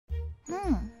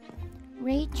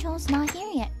Rachel's not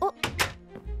here yet. Oh,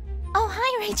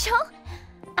 hi, Rachel.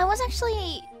 I was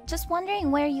actually just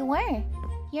wondering where you were.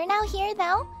 You're now here,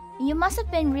 though. You must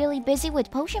have been really busy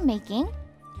with potion making.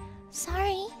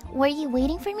 Sorry, were you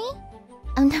waiting for me?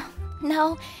 Oh,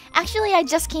 no. Actually, I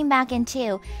just came back in,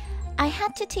 too. I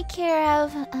had to take care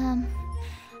of,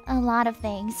 a lot of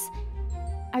things.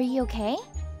 Are you okay?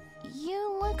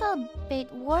 You look a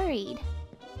bit worried.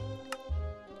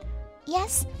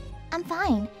 Yes, I'm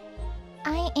fine.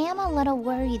 I am a little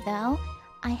worried, though.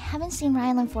 I haven't seen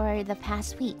Rylan for the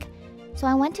past week, so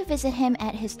I went to visit him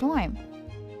at his dorm.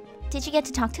 Did you get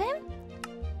to talk to him?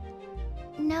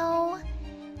 No.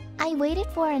 I waited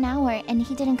for an hour and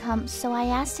he didn't come, so I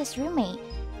asked his roommate.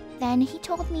 Then he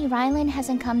told me Rylan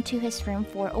hasn't come to his room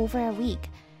for over a week.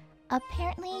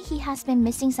 Apparently, he has been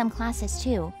missing some classes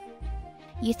too.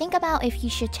 You think about if you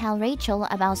should tell Rachel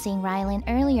about seeing Rylan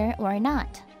earlier or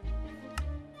not.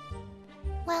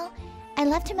 Well, I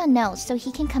left him a note so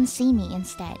he can come see me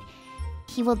instead.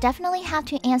 He will definitely have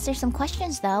to answer some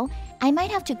questions though. I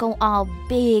might have to go all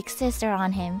big sister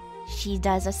on him. She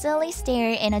does a silly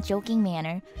stare in a joking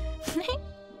manner.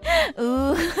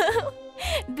 Ooh,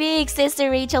 big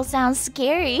sister Rachel sounds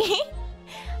scary.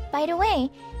 By the way,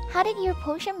 how did your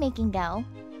potion making go?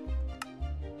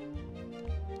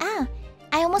 Ah,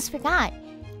 I almost forgot.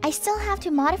 I still have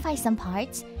to modify some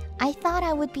parts. I thought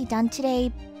I would be done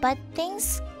today, but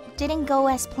things didn't go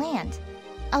as planned.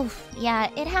 Oh, yeah,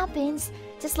 it happens.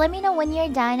 Just let me know when you're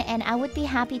done and I would be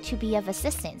happy to be of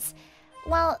assistance.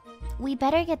 Well, we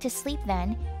better get to sleep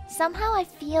then. Somehow I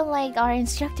feel like our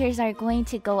instructors are going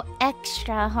to go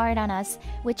extra hard on us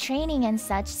with training and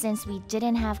such since we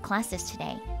didn't have classes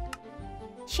today.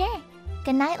 Sure.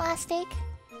 Good night, Lastic.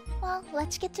 Well,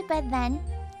 let's get to bed then.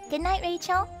 Good night,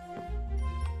 Rachel.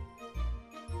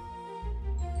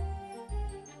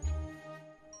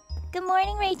 Good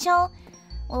morning, Rachel.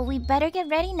 Well, we better get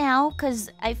ready now, because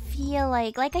I feel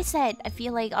like I said, I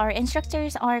feel like our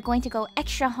instructors are going to go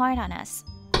extra hard on us.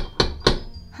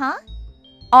 Huh?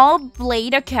 All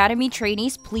Blade Academy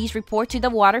trainees, please report to the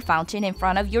water fountain in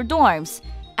front of your dorms.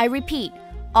 I repeat,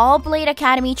 all Blade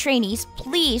Academy trainees,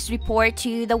 please report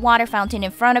to the water fountain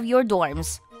in front of your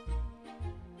dorms.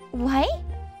 What?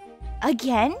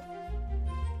 Again?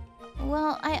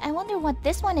 Well, I wonder what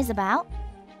this one is about.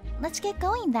 Let's get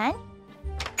going then.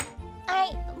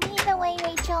 Alright, lead the way,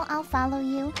 Rachel. I'll follow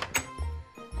you.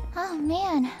 Oh,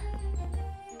 man.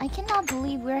 I cannot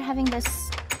believe we're having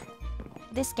this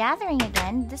gathering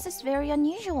again. This is very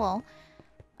unusual.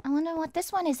 I wonder what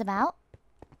this one is about.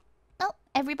 Oh,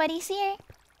 everybody's here.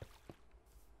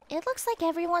 It looks like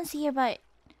everyone's here, but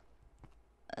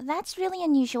that's really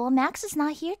unusual. Max is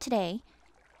not here today.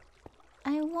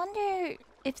 I wonder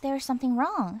if there's something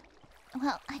wrong.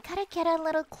 Well, I gotta get a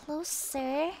little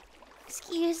closer.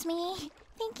 Excuse me.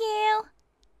 Thank you.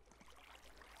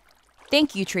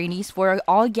 Thank you, trainees, for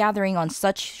all gathering on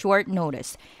such short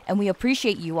notice, and we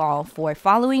appreciate you all for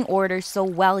following orders so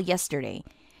well yesterday.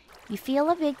 You feel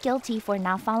a bit guilty for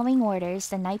not following orders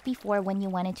the night before when you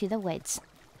went into the woods.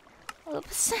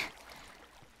 Oops.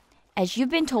 As you've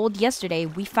been told yesterday,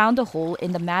 we found a hole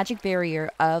in the magic barrier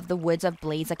of the woods of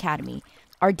Blaze Academy.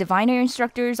 Our diviner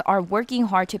instructors are working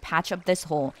hard to patch up this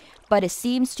hole, but it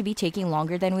seems to be taking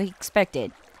longer than we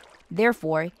expected.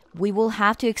 Therefore, we will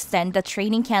have to extend the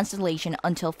training cancellation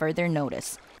until further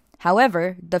notice.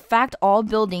 However, the fact all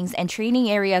buildings and training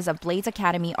areas of Blaze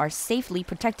Academy are safely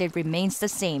protected remains the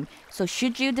same, so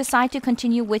should you decide to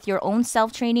continue with your own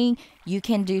self-training, you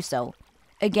can do so.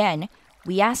 Again,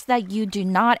 we ask that you do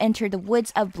not enter the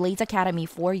woods of Blaze Academy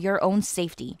for your own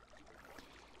safety.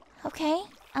 Okay,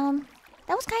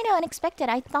 that was kind of unexpected.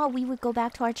 I thought we would go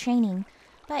back to our training.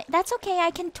 But that's okay.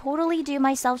 I can totally do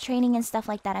my self-training and stuff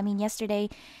like that. I mean, yesterday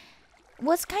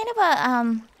was kind of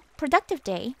a productive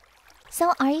day.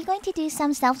 So are you going to do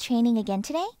some self-training again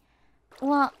today?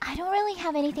 Well, I don't really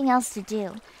have anything else to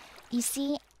do. You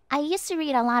see, I used to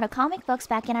read a lot of comic books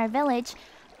back in our village,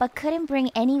 but couldn't bring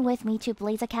any with me to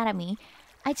Blaze Academy.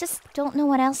 I just don't know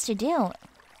what else to do.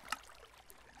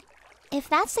 If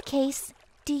that's the case,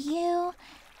 do you,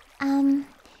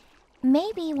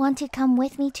 maybe want to come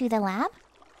with me to the lab?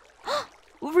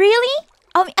 Really?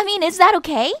 I mean, is that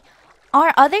okay?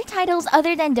 Are other titles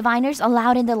other than diviners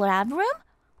allowed in the lab room?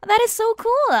 That is so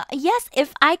cool. Yes,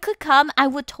 if I could come, I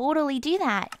would totally do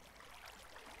that.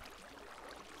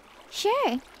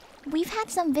 Sure. We've had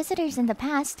some visitors in the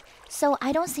past, so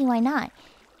I don't see why not.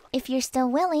 If you're still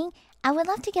willing, I would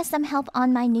love to get some help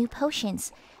on my new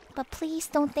potions. But please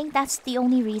don't think that's the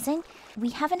only reason. We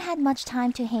haven't had much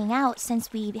time to hang out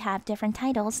since we have different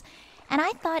titles, and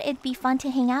I thought it'd be fun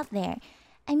to hang out there.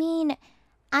 I mean,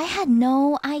 I had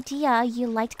no idea you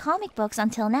liked comic books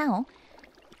until now.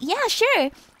 Yeah,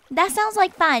 sure. That sounds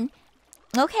like fun.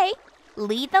 Okay,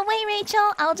 lead the way,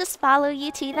 Rachel. I'll just follow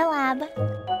you to the lab.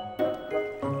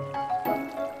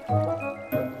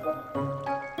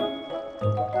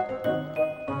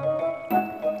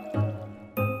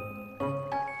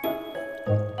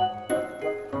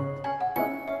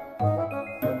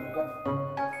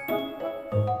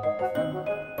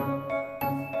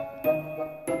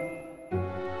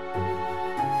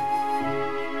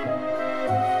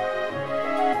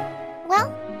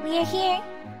 Well, we're here.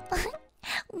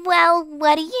 Well,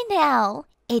 what do you know?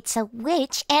 It's a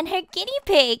witch and her guinea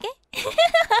pig.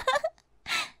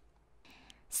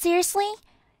 Seriously?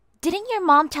 Didn't your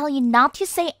mom tell you not to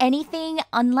say anything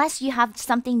unless you have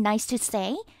something nice to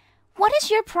say? What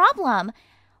is your problem?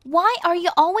 Why are you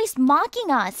always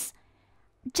mocking us?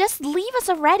 Just leave us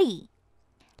already.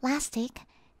 Lastic,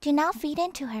 do not feed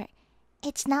into her.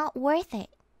 It's not worth it.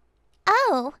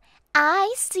 Oh,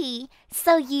 I see.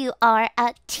 So you are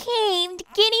a tamed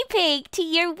guinea pig to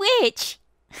your witch.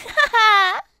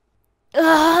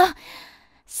 Ugh.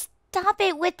 Stop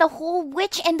it with the whole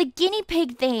witch and the guinea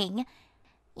pig thing.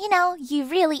 You know, you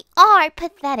really are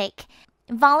pathetic.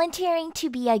 Volunteering to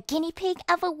be a guinea pig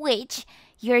of a witch,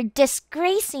 you're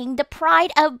disgracing the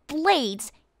pride of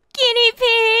Blades. Guinea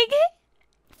pig!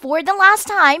 For the last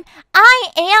time,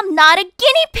 I am not a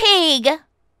guinea pig!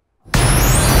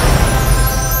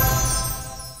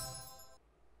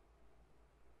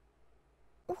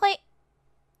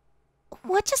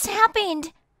 What just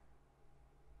happened?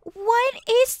 What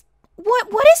is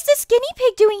this guinea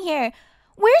pig doing here?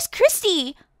 Where's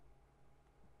Christy?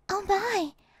 Oh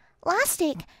my,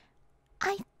 Lastic,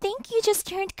 I think you just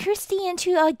turned Christy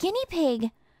into a guinea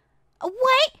pig.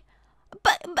 What?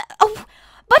 But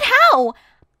how?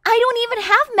 I don't even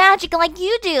have magic like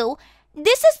you do.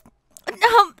 This is...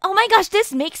 oh my gosh,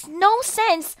 this makes no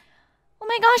sense. Oh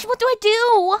my gosh, what do I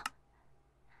do?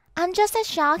 I'm just as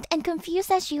shocked and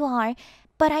confused as you are,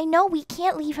 but I know we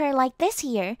can't leave her like this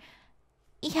here.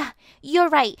 Yeah, you're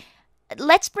right.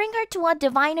 Let's bring her to a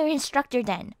diviner instructor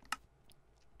then.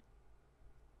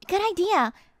 Good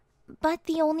idea. But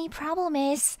the only problem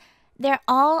is, they're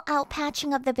all out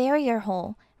patching up the barrier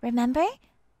hole, remember?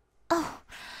 Oh,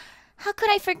 how could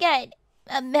I forget?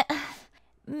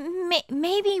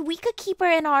 Maybe we could keep her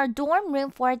in our dorm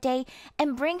room for a day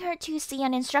and bring her to see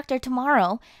an instructor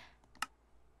tomorrow.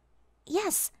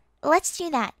 Yes, let's do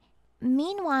that.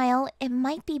 Meanwhile, it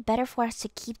might be better for us to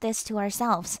keep this to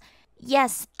ourselves.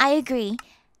 Yes, I agree.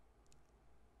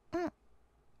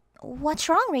 What's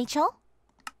wrong, Rachel?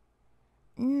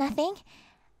 Nothing.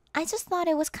 I just thought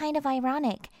it was kind of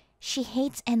ironic. She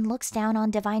hates and looks down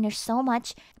on diviners so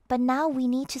much, but now we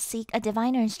need to seek a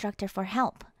diviner instructor for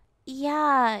help.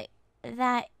 Yeah,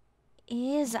 that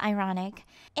is ironic.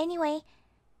 Anyway,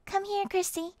 come here,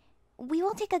 Christy. We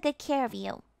will take a good care of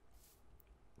you.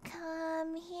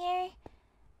 Come here.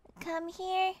 Come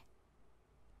here.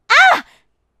 Ah!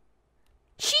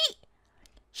 She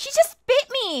just bit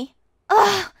me.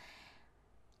 Ugh.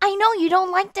 I know you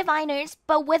don't like diviners,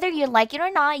 but whether you like it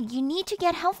or not, you need to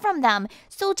get help from them.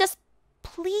 So just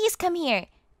please come here.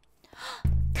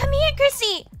 Come here,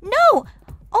 Chrissy. No.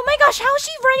 Oh my gosh, how is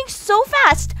she running so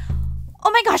fast?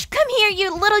 Oh my gosh, come here,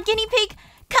 you little guinea pig.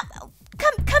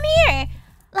 Come here.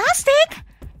 Lastic,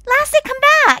 come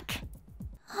back.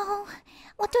 Oh,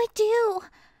 what do I do?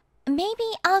 Maybe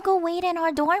I'll go wait in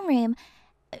our dorm room.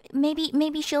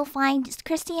 Maybe she'll find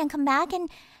Christy and come back, and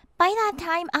by that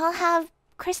time I'll have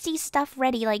Christy's stuff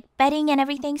ready, like bedding and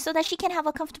everything, so that she can have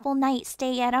a comfortable night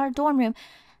stay at our dorm room.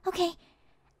 Okay.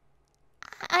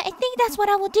 I think that's what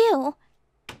I will do.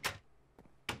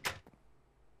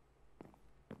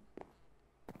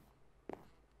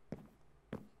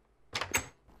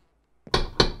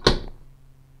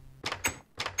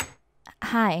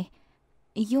 Hi.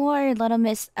 You're little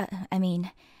Miss...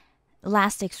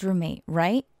 Lastic's roommate,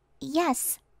 right?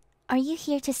 Yes. Are you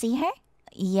here to see her?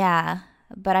 Yeah,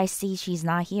 but I see she's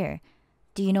not here.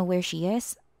 Do you know where she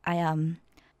is? I'm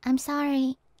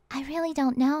sorry. I really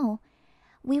don't know.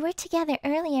 We were together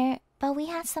earlier, but we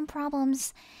had some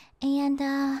problems, and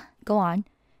Go on.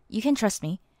 You can trust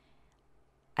me.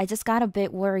 I just got a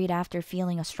bit worried after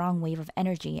feeling a strong wave of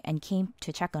energy and came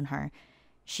to check on her.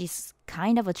 She's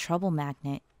kind of a trouble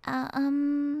magnet.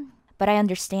 But I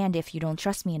understand if you don't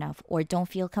trust me enough or don't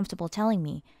feel comfortable telling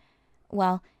me.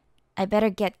 Well, I better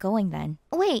get going then.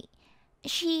 Wait.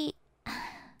 She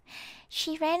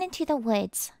ran into the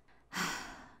woods.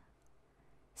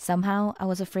 Somehow, I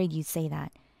was afraid you'd say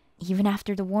that. Even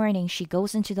after the warning, she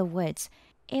goes into the woods.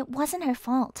 It wasn't her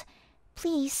fault.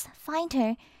 Please, find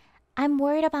her. I'm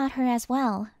worried about her as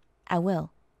well. I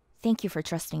will. Thank you for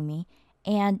trusting me.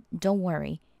 And don't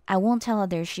worry, I won't tell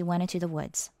others she went into the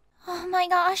woods. Oh my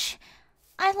gosh,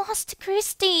 I lost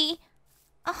Christy.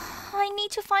 I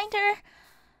need to find her.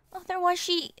 Otherwise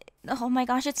oh my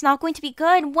gosh, it's not going to be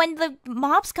good when the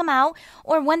mobs come out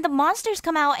or when the monsters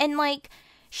come out and like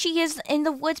she is in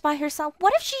the woods by herself.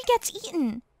 What if she gets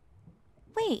eaten?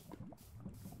 Wait.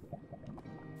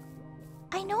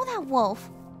 I know that wolf.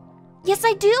 Yes,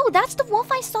 I do. That's the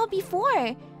wolf I saw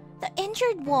before. The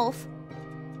injured wolf.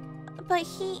 But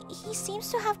he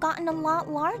seems to have gotten a lot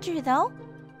larger though.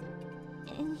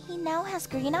 And he now has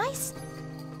green eyes?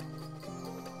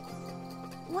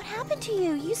 What happened to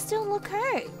you? You still look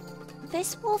hurt.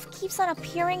 This wolf keeps on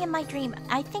appearing in my dream.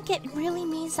 I think it really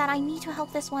means that I need to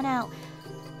help this one out.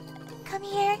 Come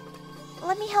here.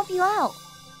 Let me help you out.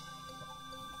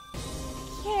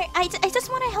 Here, I just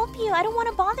want to help you. I don't want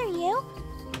to bother you.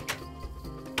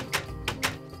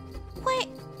 What?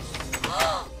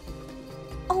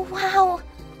 Oh, wow.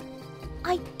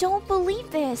 I don't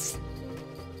believe this.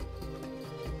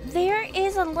 There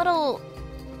is a little...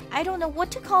 I don't know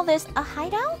what to call this. A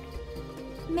hideout?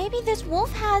 Maybe this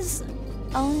wolf has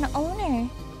an owner.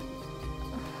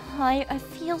 I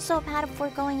feel so bad for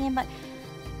going in, but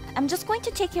I'm just going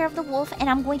to take care of the wolf and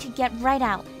I'm going to get right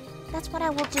out. That's what I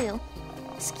will do.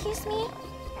 Excuse me?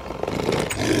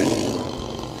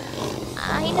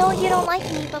 I know you don't like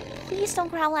me, but please don't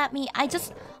growl at me.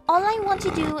 All I want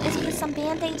to do is put some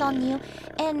band-aids on you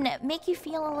and make you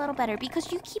feel a little better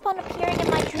because you keep on appearing in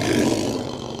my dreams.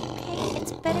 Okay,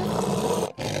 it's better.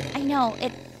 I know,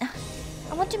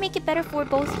 I want to make it better for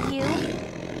both you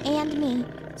and me.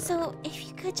 So if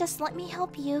you could just let me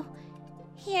help you.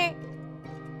 Here.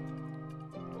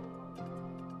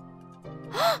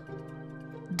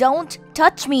 Don't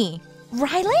touch me!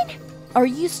 Rylan? Are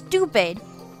you stupid?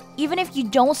 Even if you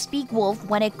don't speak wolf,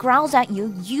 when it growls at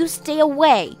you, you stay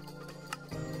away.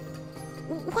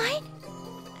 What?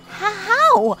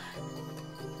 How?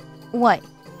 What?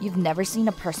 You've never seen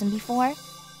a person before?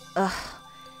 Ugh.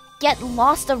 Get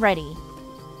lost already.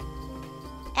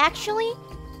 Actually,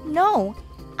 no.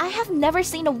 I have never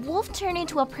seen a wolf turn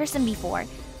into a person before.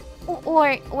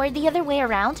 Or the other way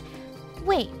around.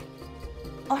 Wait.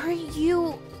 Are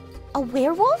you a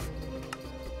werewolf?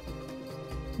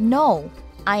 No,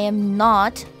 I am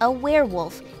not a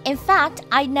werewolf. In fact,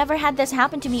 I never had this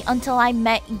happen to me until I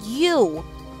met you.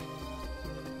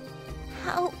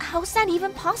 How's that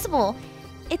even possible?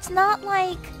 It's not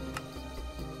like...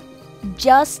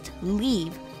 Just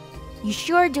leave. You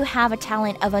sure do have a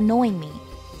talent of annoying me.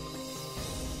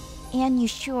 And you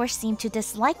sure seem to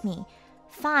dislike me.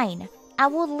 Fine, I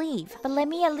will leave, but let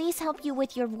me at least help you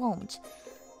with your wound.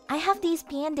 I have these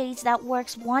band-aids that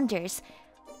works wonders.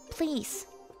 Please,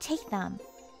 take them.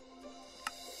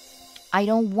 I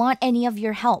don't want any of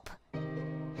your help.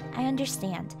 I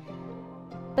understand.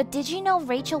 But did you know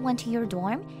Rachel went to your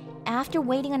dorm? After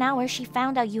waiting an hour, she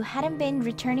found out you hadn't been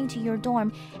returning to your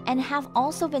dorm and have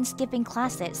also been skipping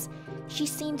classes. She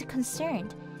seemed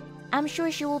concerned. I'm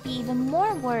sure she will be even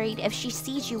more worried if she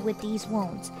sees you with these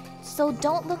wounds. So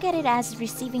don't look at it as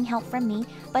receiving help from me,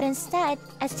 but instead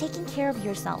as taking care of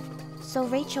yourself, so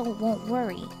Rachel won't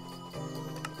worry.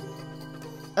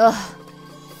 Ugh,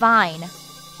 fine.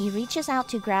 He reaches out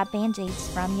to grab band-aids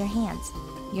from your hands.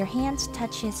 Your hands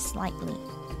touch his slightly.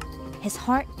 His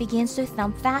heart begins to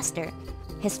thump faster.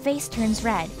 His face turns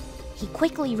red. He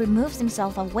quickly removes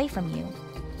himself away from you.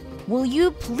 Will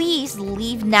you please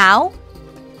leave now?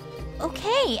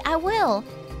 Okay, I will.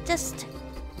 Just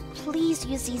please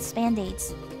use these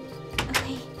band-aids.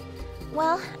 Okay.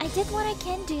 Well, I did what I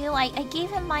can do. I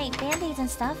gave him my band-aids and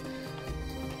stuff.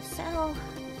 So...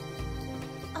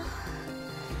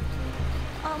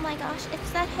 Oh my gosh,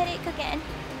 it's that headache again.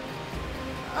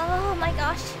 Oh my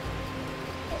gosh.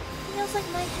 It feels like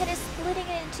my head is splitting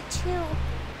it into two.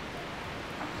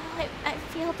 Oh, I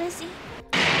feel dizzy.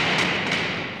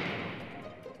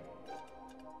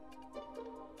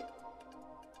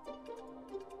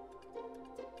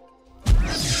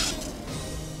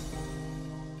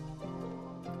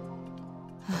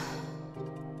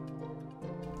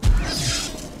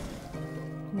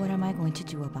 What am I going to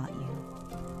do about you?